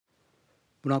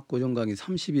문학고정 강의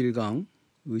 31강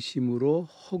의심으로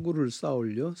허구를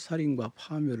쌓으려 살인과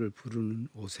파멸을 부르는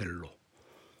오셀로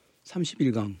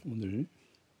 31강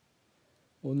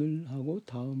오늘하고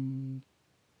다음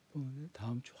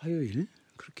주 화요일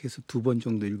그렇게 해서 2번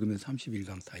정도 읽으면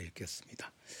 31강 다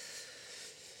읽겠습니다.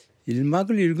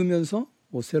 1막을 읽으면서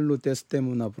오셀로,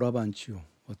 데스데모나, 브라반치오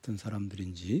어떤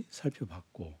사람들인지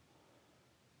살펴봤고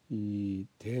이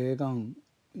대강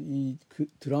그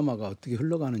드라마가 어떻게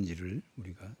흘러가는지를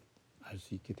우리가 알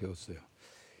수 있게 되었어요.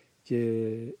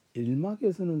 이제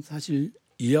 1막에서는 사실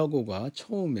이아고가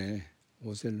처음에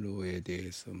오셀로에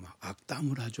대해서 막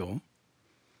악담을 하죠.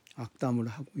 악담을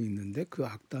하고 있는데 그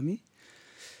악담이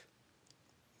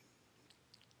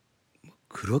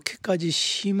그렇게까지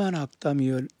심한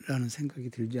악담이라는 생각이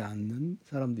들지 않는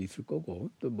사람도 있을 거고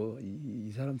또 뭐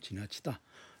이 사람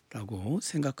지나치다라고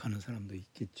생각하는 사람도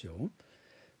있겠죠.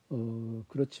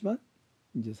 그렇지만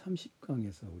이제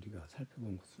 30강에서 우리가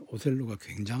살펴본 것은 오셀로가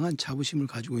굉장한 자부심을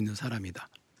가지고 있는 사람이다.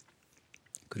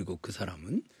 그리고 그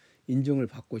사람은 인정을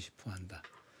받고 싶어 한다.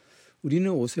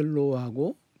 우리는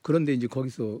오셀로하고 그런데 이제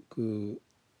거기서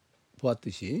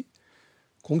보았듯이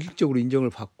공식적으로 인정을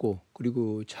받고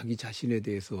그리고 자기 자신에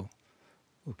대해서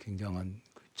굉장한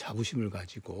자부심을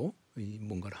가지고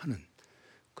뭔가를 하는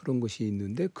그런 것이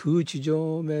있는데 그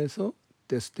지점에서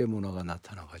데스데모나가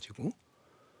나타나가지고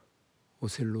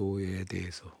오셀로에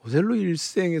대해서 오셀로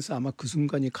일생에서 아마 그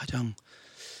순간이 가장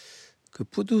그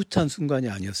뿌듯한 순간이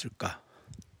아니었을까.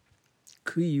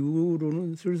 그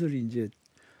이후로는 슬슬 이제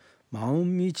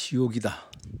마음이 지옥이다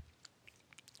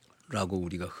라고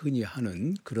우리가 흔히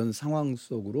하는 그런 상황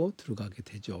속으로 들어가게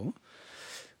되죠.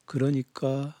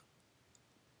 그러니까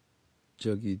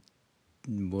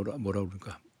뭐라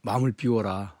그럴까, 마음을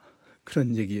비워라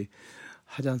그런 얘기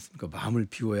하지 않습니까? 마음을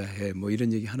비워야 해 뭐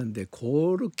이런 얘기 하는데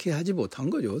그렇게 하지 못한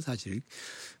거죠. 사실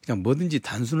그냥 뭐든지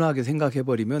단순하게 생각해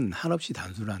버리면 한없이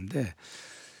단순한데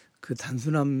그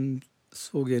단순함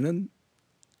속에는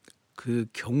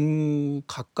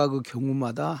각각의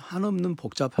경우마다 한없는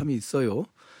복잡함이 있어요.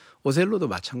 오셀로도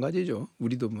마찬가지죠.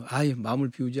 우리도 마음을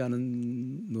비우지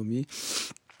않은 놈이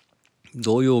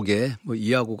노욕에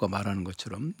이아고가 말하는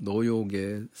것처럼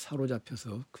노욕에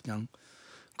사로잡혀서 그냥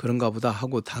그런가 보다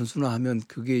하고 단순화하면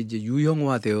그게 이제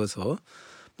유형화되어서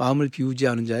마음을 비우지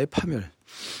않은 자의 파멸.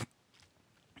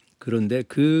 그런데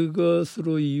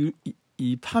그것으로 이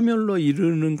파멸로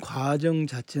이르는 과정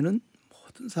자체는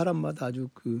모든 사람마다 아주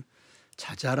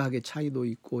자잘하게 차이도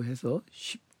있고 해서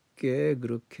쉽게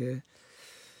그렇게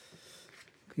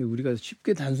우리가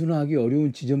쉽게 단순화하기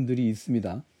어려운 지점들이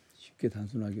있습니다. 쉽게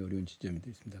단순하기 어려운 지점이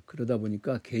있습니다. 그러다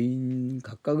보니까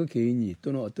각각의 개인이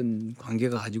또는 어떤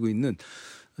관계가 가지고 있는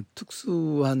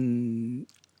특수한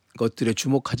것들에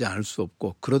주목하지 않을 수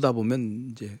없고 그러다 보면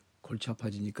이제 골치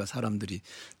아파지니까 사람들이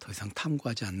더 이상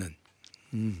탐구하지 않는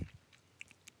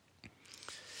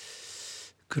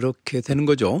그렇게 되는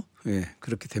거죠. 예,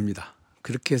 그렇게 됩니다.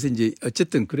 그렇게 해서 이제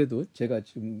어쨌든 그래도 제가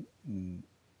지금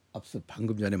앞서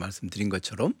방금 전에 말씀드린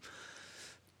것처럼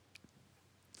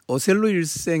오셀로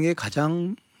일생의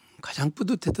가장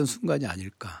뿌듯했던 순간이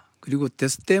아닐까. 그리고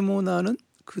데스데모나는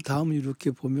그 다음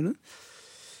이렇게 보면은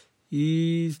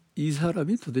이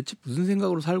사람이 도대체 무슨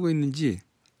생각으로 살고 있는지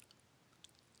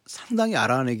상당히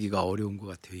알아내기가 어려운 것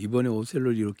같아요. 이번에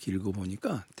오셀로를 이렇게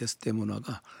읽어보니까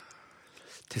데스데모나가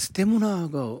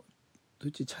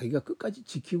도대체 자기가 끝까지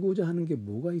지키고자 하는 게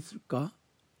뭐가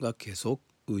있을까가 계속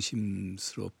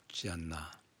의심스럽지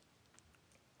않나.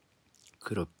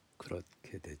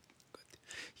 그렇게 된 것 같아요.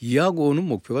 이아고는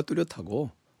목표가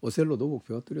뚜렷하고 오셀로도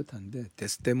목표가 뚜렷한데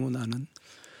데스데모나는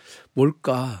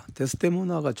뭘까?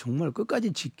 데스데모나가 정말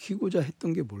끝까지 지키고자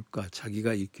했던 게 뭘까?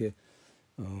 자기가 이렇게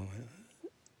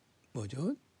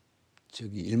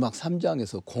 1막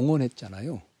 3장에서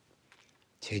공언했잖아요.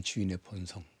 제 주인의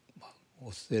본성,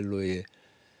 오셀로의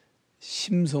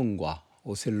심성과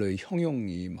오셀로의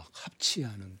형용이 막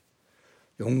합치하는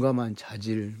용감한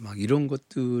자질, 이런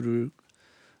것들에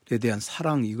대한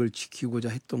사랑, 이걸 지키고자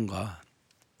했던가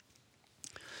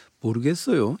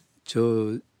모르겠어요.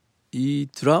 이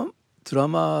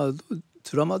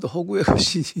드라마도 허구의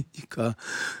것이니까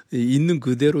있는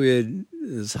그대로의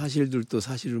사실들도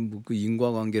사실은 그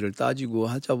인과관계를 따지고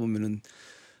하자 보면은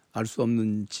알 수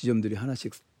없는 지점들이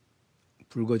하나씩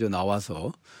불거져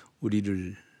나와서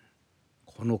우리를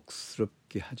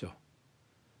곤혹스럽게 하죠.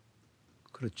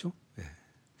 그렇죠? 네.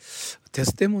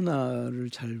 데스데모나를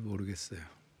잘 모르겠어요.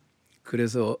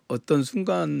 그래서 어떤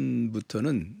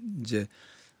순간부터는 이제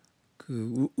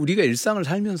우리가 일상을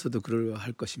살면서도 그럴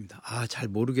것입니다. 잘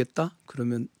모르겠다?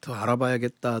 그러면 더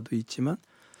알아봐야겠다도 있지만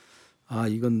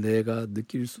이건 내가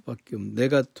느낄 수밖에 없는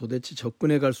내가 도대체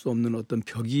접근해 갈 수 없는 어떤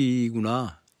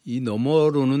벽이구나. 이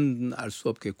너머로는 알 수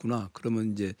없겠구나.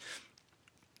 그러면 이제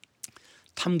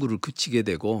탐구를 그치게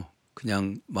되고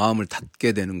그냥 마음을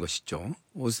닫게 되는 것이죠.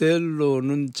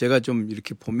 오셀로는 제가 좀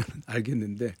이렇게 보면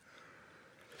알겠는데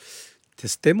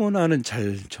데스데모나는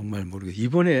잘 정말 모르겠어요.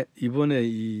 이번에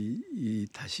이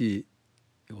다시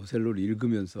오셀로를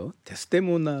읽으면서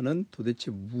데스데모나는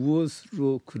도대체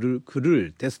무엇으로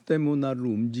그를 데스데모나를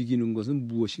움직이는 것은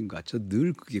무엇인가? 저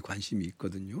늘 그게 관심이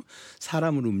있거든요.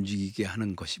 사람을 움직이게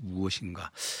하는 것이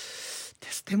무엇인가?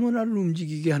 데스데모나를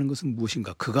움직이게 하는 것은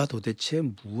무엇인가? 그가 도대체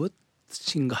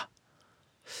무엇인가?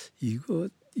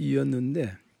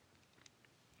 이것이었는데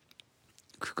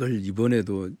그걸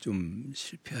이번에도 좀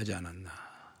실패하지 않았나.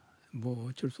 뭐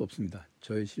어쩔 수 없습니다.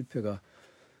 저의 실패가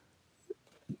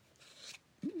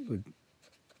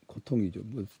고통이죠.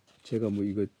 뭐 제가 뭐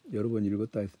이거 여러 번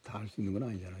읽었다 해서 다 할 수 있는 건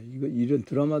아니잖아요. 이런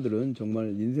드라마들은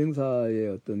정말 인생사의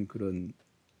어떤 그런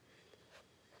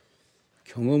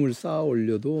경험을 쌓아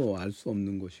올려도 알 수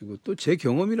없는 것이고 또 제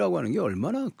경험이라고 하는 게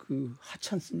얼마나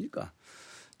하찮습니까?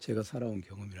 제가 살아온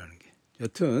경험이라는 게.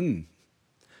 여튼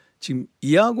지금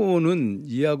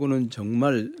이하고는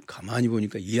정말 가만히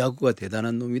보니까 이하고가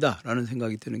대단한 놈이다라는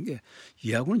생각이 드는 게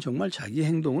이하고는 정말 자기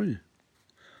행동을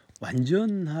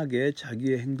완전하게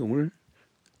자기의 행동을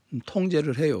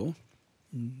통제를 해요.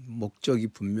 목적이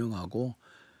분명하고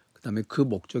그다음에 그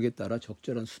목적에 따라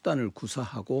적절한 수단을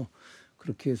구사하고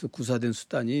그렇게 해서 구사된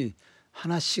수단이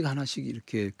하나씩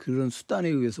이렇게 그런 수단에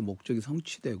의해서 목적이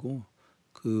성취되고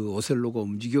그 오셀로가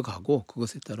움직여가고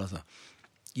그것에 따라서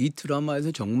이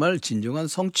드라마에서 정말 진정한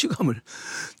성취감을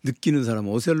느끼는 사람,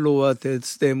 오셀로와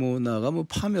데스데모나가 뭐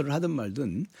파멸을 하든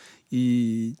말든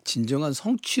이 진정한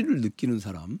성취를 느끼는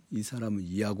사람, 이 사람은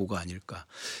이하고가 아닐까.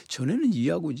 전에는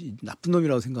이하고 나쁜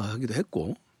놈이라고 생각하기도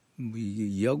했고, 뭐 이게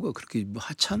이하고가 그렇게 뭐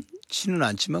하찮지는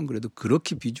않지만 그래도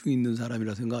그렇게 비중이 있는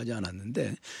사람이라 생각하지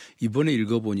않았는데 이번에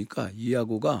읽어보니까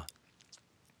이하고가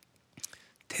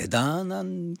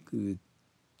대단한 그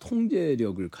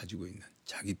통제력을 가지고 있는.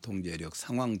 자기 통제력,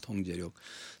 상황 통제력,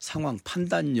 상황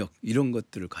판단력 이런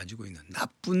것들을 가지고 있는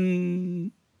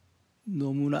나쁜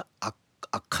너무나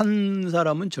악한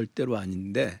사람은 절대로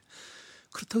아닌데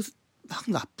그렇다고 해서 막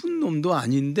나쁜 놈도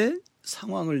아닌데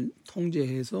상황을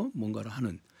통제해서 뭔가를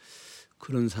하는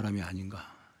그런 사람이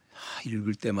아닌가.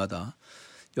 읽을 때마다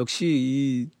역시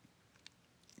이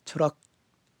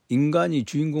인간이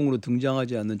주인공으로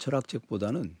등장하지 않는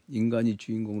철학책보다는 인간이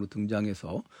주인공으로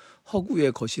등장해서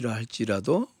허구의 것이라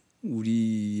할지라도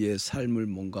우리의 삶을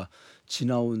뭔가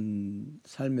지나온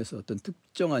삶에서 어떤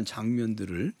특정한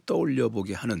장면들을 떠올려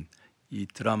보게 하는 이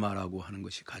드라마라고 하는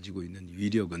것이 가지고 있는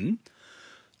위력은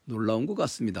놀라운 것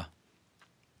같습니다.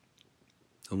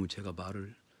 너무 제가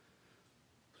말을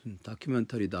무슨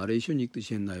다큐멘터리 나레이션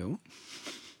읽듯이 했나요?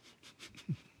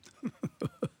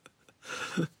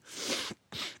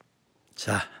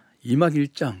 자, 2막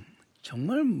 1장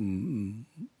정말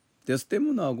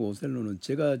데스데모나하고 오셀로는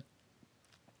제가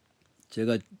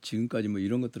지금까지 뭐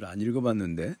이런 것들을 안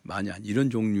읽어봤는데 이런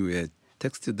종류의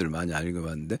텍스트들 많이 안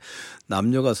읽어봤는데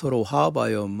남녀가 서로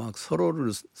화합하여 막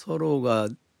서로가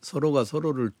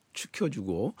서로를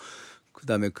축혀주고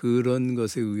그다음에 그런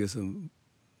것에 의해서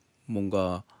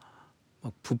뭔가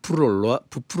막 부풀어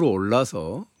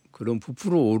올라서 그런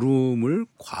부풀어 오름을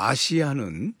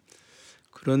과시하는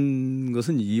그런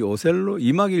것은 이 오셀로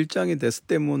 2막 1장의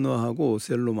데스데모나하고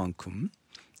오셀로만큼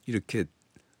이렇게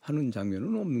하는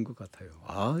장면은 없는 것 같아요.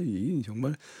 이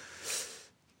정말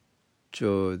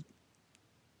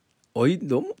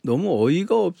너무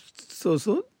어이가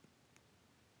없어서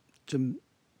좀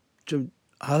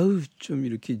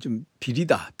이렇게 좀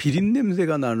비린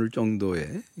냄새가 나는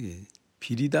정도의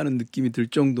비리다는 느낌이 들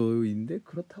정도인데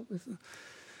그렇다고 해서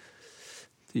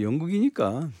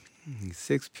영국이니까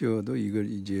셰익스피어도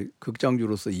이걸 이제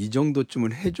극장주로서 이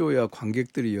정도쯤은 해줘야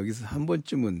관객들이 여기서 한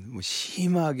번쯤은 뭐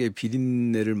심하게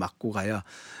비린내를 맡고 가야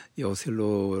이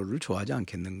오셀로를 좋아하지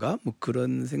않겠는가? 뭐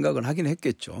그런 생각을 하긴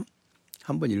했겠죠.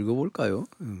 한번 읽어볼까요?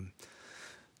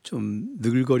 좀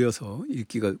느글거려서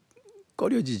읽기가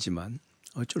꺼려지지만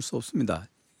어쩔 수 없습니다.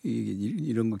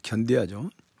 이런 거 견뎌야죠.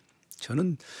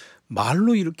 저는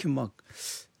말로 이렇게 막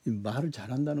말을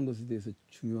잘한다는 것에 대해서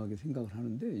중요하게 생각을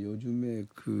하는데 요즘에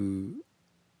그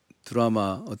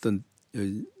드라마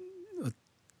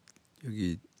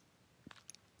여기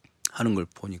하는 걸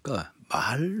보니까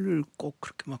말을 꼭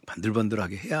그렇게 막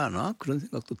반들반들하게 해야 하나 그런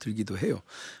생각도 들기도 해요.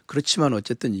 그렇지만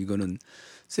어쨌든 이거는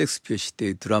셰익스피어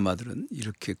시대의 드라마들은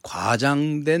이렇게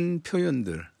과장된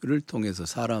표현들을 통해서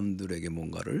사람들에게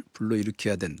뭔가를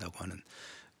불러일으켜야 된다고 하는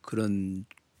그런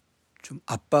좀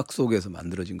압박 속에서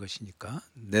만들어진 것이니까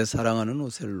내 사랑하는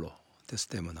오셀로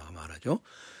데스데모나가 말하죠.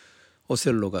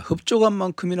 오셀로가 흡족한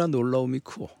만큼이나 놀라움이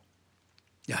크오.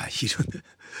 야, 이런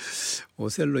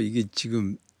오셀로 이게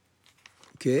지금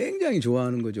굉장히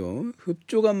좋아하는 거죠.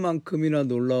 흡족한 만큼이나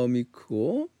놀라움이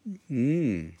크고,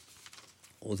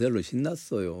 오셀로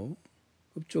신났어요.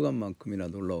 흡족한 만큼이나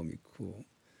놀라움이 크고.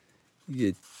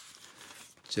 이게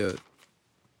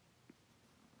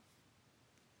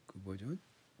뭐죠?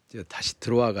 다시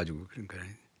들어와가지고 그러니까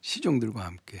시종들과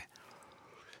함께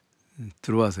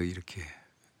들어와서 이렇게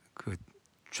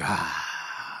쫙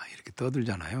이렇게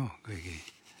떠들잖아요. 그게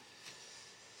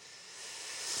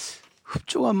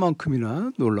흡족한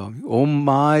만큼이나 놀라움이. Oh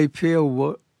my fair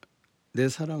world, 내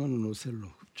사랑하는 오셀로,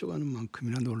 흡족하는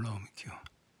만큼이나 놀라움이 키워.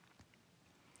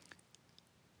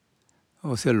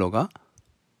 오셀로가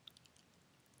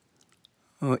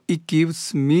It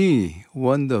gives me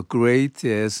wonder great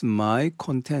as my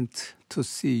content to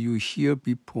see you here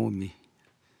before me.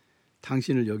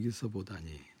 당신을 여기서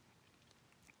보다니.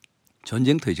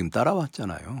 전쟁터에 지금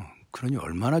따라왔잖아요. 그러니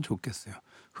얼마나 좋겠어요.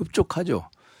 흡족하죠.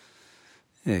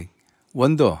 예,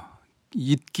 wonder.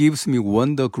 It gives me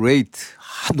wonder great.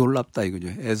 놀랍다 이거죠.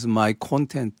 As my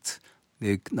content.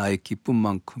 나의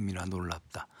기쁨만큼이나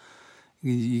놀랍다.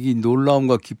 이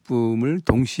놀라움과 기쁨을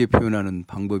동시에 표현하는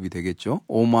방법이 되겠죠.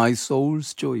 Oh my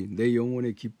soul's joy. 내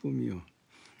영혼의 기쁨이요.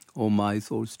 Oh my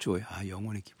soul's joy.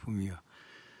 영혼의 기쁨이요.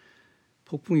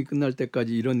 폭풍이 끝날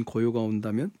때까지 이런 고요가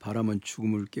온다면 바람은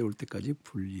죽음을 깨울 때까지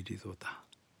불일이도다.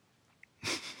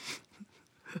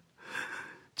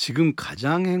 지금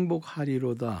가장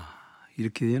행복하리로다.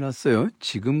 이렇게 해놨어요.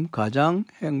 지금 가장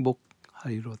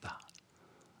행복하리로다.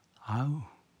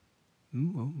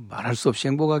 말할 수 없이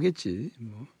행복하겠지.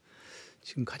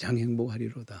 지금 가장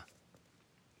행복하리로다.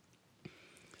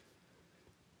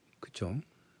 그렇죠?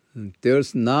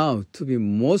 There's now to be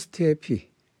most happy.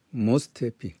 most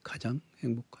happy. 가장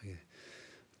행복하게.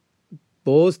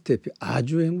 most happy.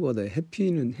 아주 행복하다.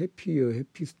 happy는 happier,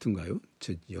 happiest인가요?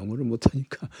 저 영어를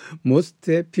못하니까.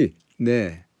 most happy.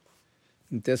 네.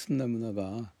 떼쓴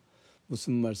나무나가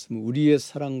무슨 말씀은 우리의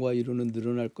사랑과 이루는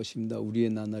늘어날 것입니다. 우리의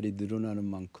나날이 늘어나는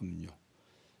만큼요.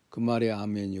 그 말에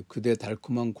아멘이요. 그대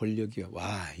달콤한 권력이요.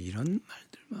 와, 이런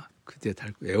말들 막 그대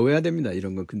외워야 됩니다.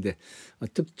 이런 건. 근데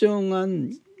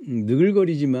특정한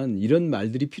느글거리지만 이런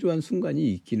말들이 필요한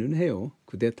순간이 있기는 해요.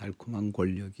 그대 달콤한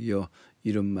권력이요.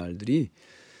 이런 말들이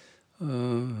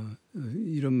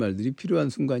필요한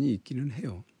순간이 있기는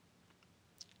해요.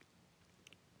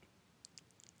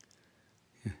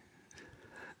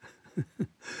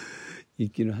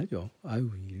 있기는 하죠.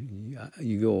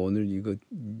 이거 오늘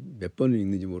몇 번을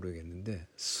읽는지 모르겠는데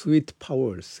sweet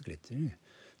powers 그랬죠.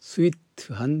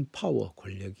 스위트한 파워,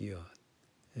 권력이요.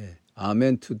 예.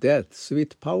 Amen to that,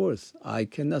 sweet powers. I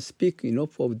cannot speak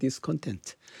enough of this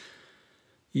content.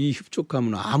 이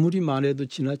흡족함은 아무리 말해도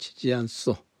지나치지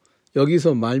않소.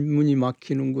 여기서 말문이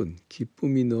막히는군.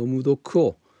 기쁨이 너무도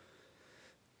크오.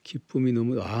 기쁨이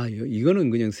너무 이거는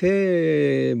그냥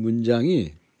세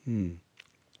문장이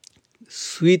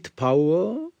sweet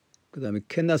power, 그 다음에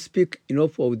cannot speak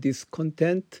enough of this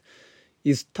content,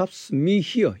 it stops me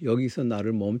here. 여기서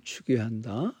나를 멈추게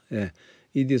한다. 예.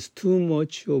 It is too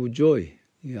much of joy.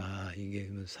 이게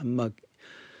산막,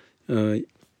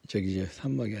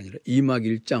 산막이 아니라 2막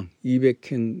 1장,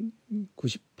 200행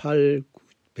 98,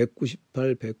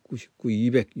 198, 199,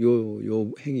 200,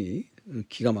 요 행이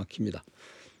기가 막힙니다.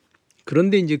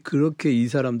 그런데 이제 그렇게 이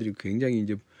사람들이 굉장히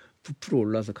이제 부풀어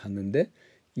올라서 갔는데,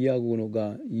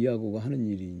 이아고가 하는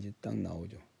일이 이제 딱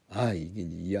나오죠. 이게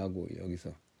이제 이아고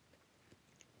여기서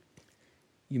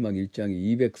 2막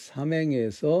 1장이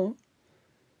 203행에서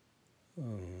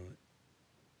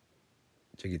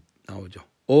나오죠.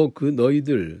 그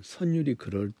너희들 선율이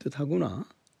그럴듯하구나.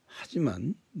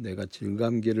 하지만 내가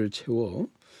즐감기를 채워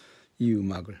이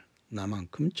음악을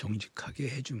나만큼 정직하게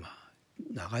해주마.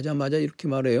 나가자마자 이렇게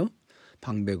말해요.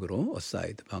 방백으로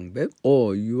aside 방백.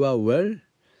 you are well.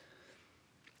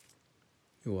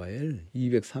 요아엘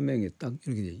 203행에 딱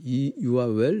이렇게 돼. You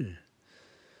are well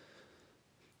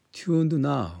tuned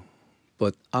now,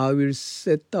 but I will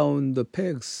set down the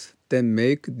pegs that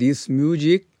make this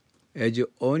music as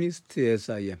honest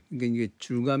as I am. 그러니까 이게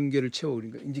줄감기를 채워.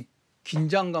 그러니까 이제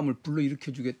긴장감을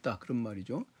불러일으켜 주겠다 그런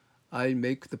말이죠. I'll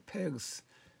make the pegs.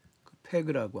 그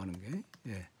peg라고 하는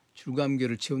게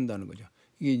줄감기를 채운다는 거죠.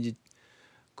 이게 이제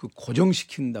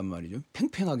고정시킨단 말이죠.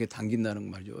 팽팽하게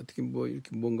당긴다는 말이죠. 어떻게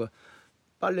이렇게 뭔가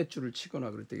빨랫줄을 치거나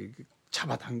그럴 때 이렇게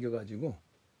잡아당겨가지고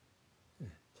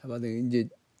이제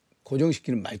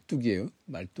고정시키는 말뚝이에요.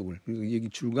 말뚝을. 그리고 여기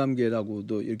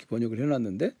줄감개라고도 이렇게 번역을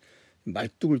해놨는데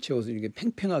말뚝을 채워서 이렇게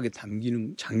팽팽하게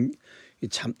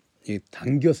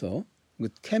당겨서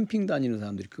캠핑 다니는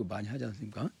사람들이 그거 많이 하지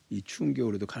않습니까? 이 추운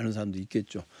겨울에도 가는 사람도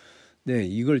있겠죠. 네,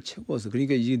 이걸 채워서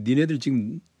그러니까 이게 니네들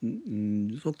지금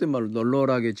속된 말로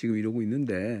널널하게 지금 이러고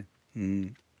있는데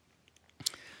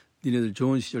니네들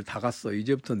좋은 시절 다 갔어.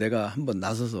 이제부터 내가 한번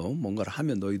나서서 뭔가를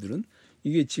하면 너희들은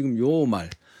이게 지금 요 말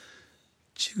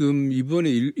지금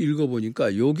이번에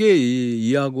읽어보니까 요게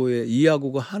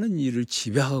이하고가 하는 일을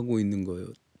지배하고 있는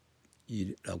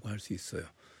거라고 할 수 있어요.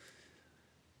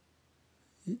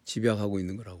 지배하고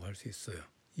있는 거라고 할 수 있어요.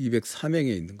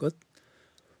 203행에 있는 것.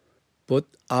 But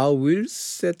I'll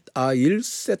set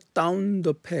down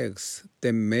the pegs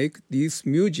that make this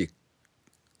music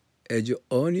as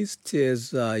honest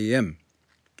as I am.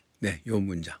 네, 요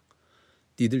문장.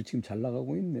 니들 지금 잘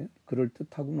나가고 있네. 그럴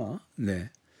듯하구나. 네.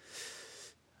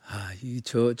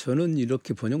 저는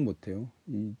이렇게 번역 못해요.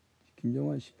 이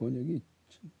김정환 씨 번역이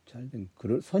잘된.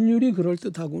 선율이 그럴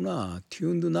듯하구나.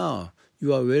 tuned now.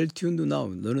 You are well tuned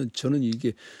now. 저는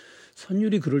이게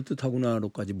선율이 그럴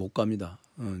듯하구나로까지 못 갑니다.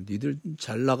 니들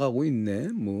잘 나가고 있네.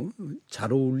 뭐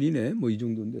잘 어울리네. 뭐 이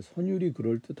정도인데 선율이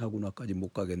그럴 듯하구나까지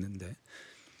못 가겠는데.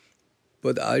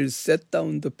 But I'll set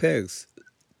down the pegs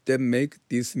that make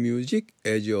this music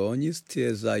as honest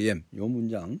as I am. 요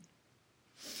문장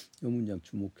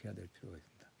주목해야 될 필요가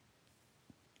있습니다.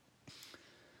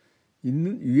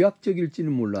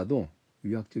 위약적일지는 몰라도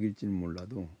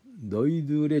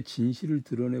너희들의 진실을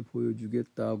드러내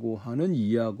보여주겠다고 하는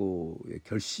이하고의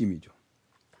결심이죠.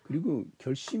 그리고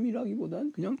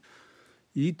결심이라기보단 그냥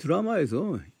이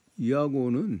드라마에서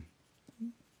이하고는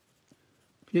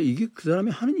그냥 이게 그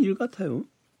사람이 하는 일 같아요.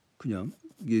 그냥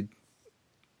이게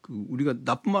우리가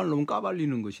나쁜 말로 하면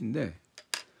까발리는 것인데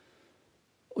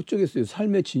어쩌겠어요.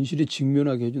 삶의 진실에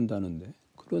직면하게 해준다는데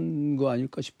그런 거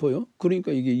아닐까 싶어요.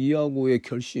 그러니까 이게 이하고의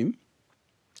결심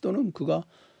또는 그가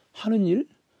하는 일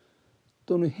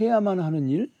또는 해야만 하는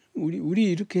일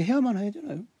우리 이렇게 해야만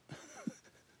하잖아요.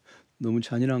 너무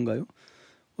잔인한가요?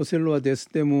 오셀로와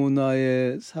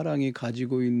데스데모나의 사랑이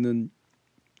가지고 있는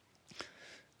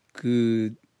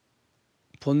그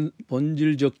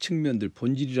본질적 측면들,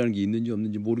 본질이라는 게 있는지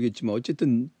없는지 모르겠지만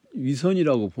어쨌든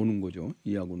위선이라고 보는 거죠.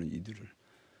 이하고는 이들을.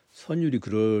 선율이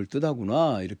그럴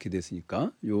듯하구나 이렇게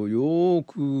됐으니까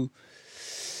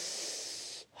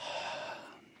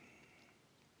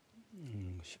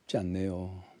쉽지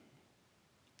않네요.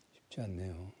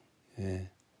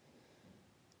 예.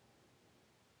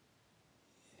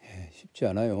 쉽지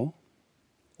않아요.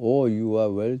 Oh, you are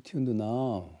well tuned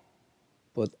now,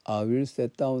 but I will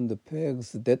set down the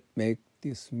pegs that make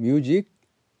this music.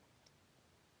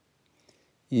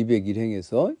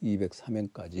 201행에서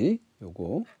 203행까지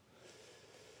요거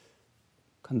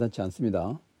간단치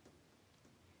않습니다.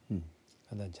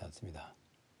 간단치 않습니다.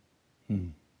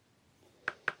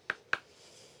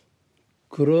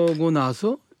 그러고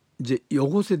나서 이제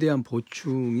요것에 대한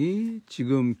보충이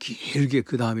지금 길게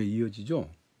그 다음에 이어지죠.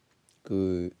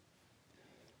 그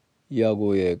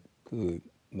이하고의 그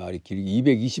말이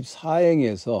길게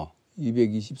 224행에서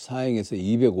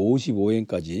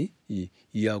 255행까지 이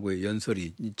이하고의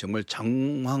연설이 정말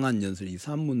장황한 연설이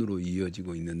 3문으로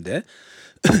이어지고 있는데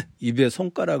입에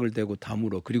손가락을 대고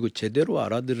다물어 그리고 제대로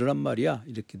알아들으란 말이야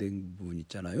이렇게 된 부분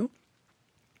있잖아요.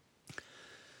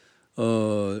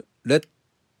 Let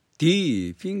the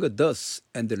finger thus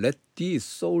and let the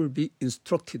soul be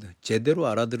instructed. 제대로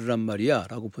알아들으란 말이야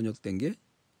라고 번역된 게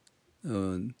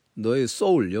너의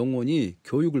소울, 영혼이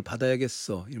교육을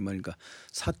받아야겠어. 이런 말이니까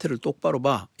사태를 똑바로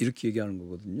봐. 이렇게 얘기하는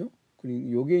거거든요.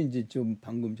 그리고 요게 이제 좀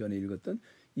방금 전에 읽었던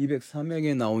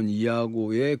 203행에 나온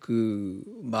이하고의 그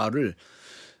말을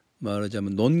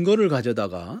말하자면 논거를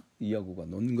가져다가 이하고가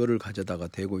논거를 가져다가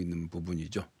대고 있는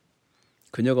부분이죠.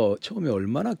 그녀가 처음에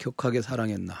얼마나 격하게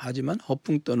사랑했나. 하지만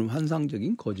허풍 떠는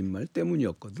환상적인 거짓말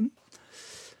때문이었거든.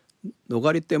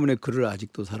 노가리 때문에 그를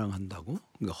아직도 사랑한다고.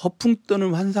 그러니까 허풍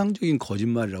떠는 환상적인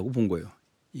거짓말이라고 본 거예요.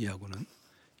 이하고는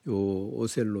요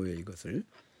오셀로의 이것을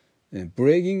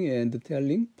bragging and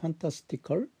telling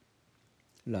fantastical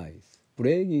lies.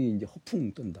 bragging이 이제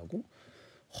허풍 떤다고.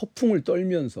 허풍을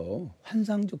떨면서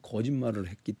환상적 거짓말을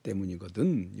했기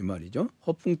때문이거든 이 말이죠.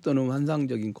 허풍 떠는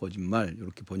환상적인 거짓말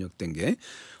이렇게 번역된 게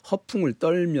허풍을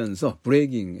떨면서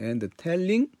bragging and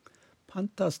telling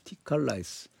fantastical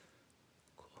lies.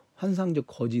 환상적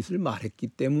거짓을 말했기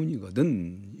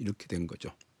때문이거든 이렇게 된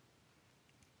거죠.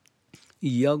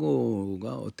 이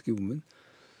이하고가 어떻게 보면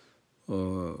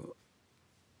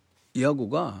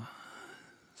이하고가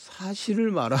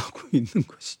사실을 말하고 있는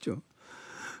것이죠.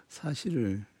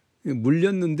 사실을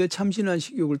물렸는데 참신한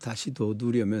식욕을 다시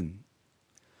돋우려면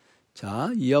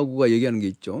자 이하고가 얘기하는 게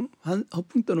있죠.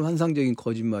 허풍 떠는 환상적인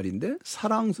거짓말인데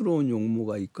사랑스러운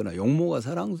용모가 있거나 용모가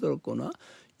사랑스럽거나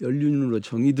연륜으로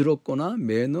정이 들었거나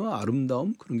매너,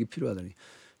 아름다움 그런 게 필요하다니.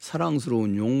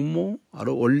 사랑스러운 용모,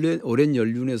 오랜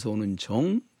연륜에서 오는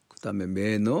정, 그 다음에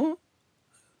매너,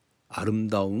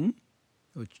 아름다움,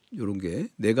 이런 게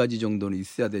 4가지 정도는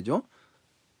있어야 되죠.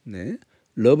 네.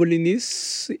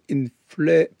 Loveliness in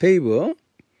favor,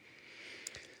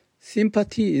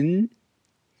 sympathy in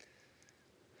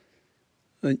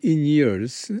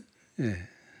years, 네.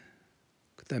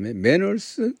 그 다음에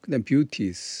manners, 그 다음에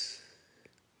beauties.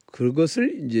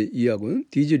 그것을 이제 이해하고는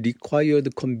these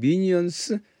required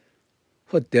convenience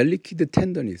for delicate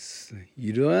tenderness.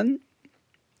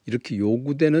 이렇게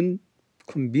요구되는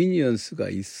컨비니언스가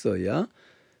있어야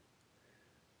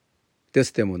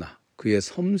데스데모나, 그의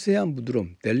섬세한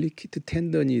부드러움, 델리키트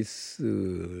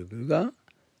텐더니스가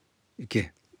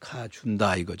이렇게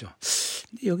가준다 이거죠.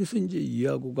 근데 여기서 이제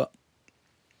이하고가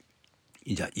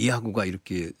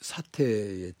이렇게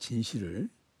사태의 진실을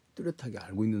뚜렷하게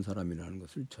알고 있는 사람이라는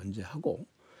것을 전제하고,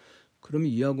 그러면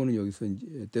이하고는 여기서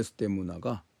이제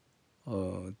데스데모나가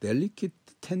델리키트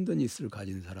텐더니스를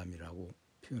가진 사람이라고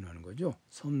표현하는 거죠.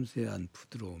 섬세한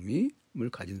부드러움을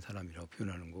가진 사람이라고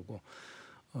표현하는 거고,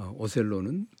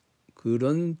 오셀로는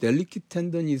그런 델리키트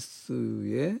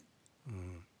텐더니스에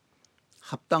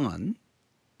합당한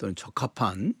또는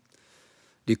적합한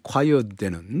리콰이어드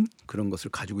되는 그런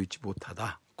것을 가지고 있지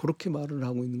못하다. 그렇게 말을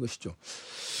하고 있는 것이죠.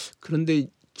 그런데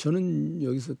저는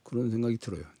여기서 그런 생각이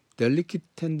들어요. 델리키트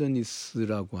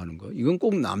텐더니스라고 하는 거, 이건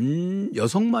꼭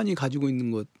여성만이 가지고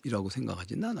있는 것이라고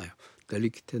생각하지는 않아요.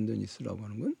 델리키트 텐더니스라고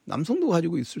하는 건 남성도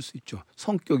가지고 있을 수 있죠.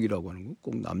 성격이라고 하는 건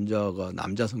꼭 남자가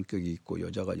남자 성격이 있고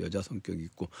여자가 여자 성격이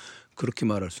있고 그렇게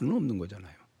말할 수는 없는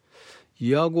거잖아요.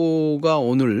 이하고가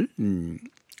오늘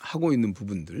하고 있는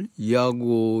부분들,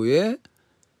 이하고의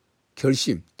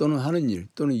결심 또는 하는 일,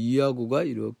 또는 이하고가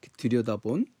이렇게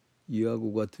들여다본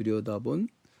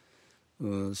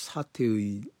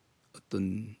사태의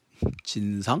어떤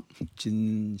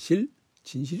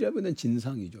진실이라기보다는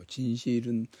진상이죠.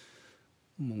 진실은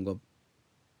뭔가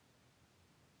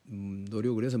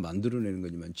노력을 해서 만들어내는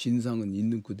거지만, 진상은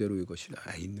있는 그대로의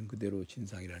것이라, 있는 그대로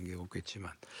진상이라는 게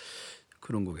없겠지만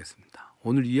그런 거겠습니다.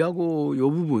 오늘 이하고 이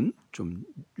부분 좀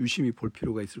유심히 볼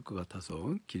필요가 있을 것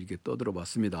같아서 길게 떠들어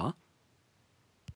봤습니다.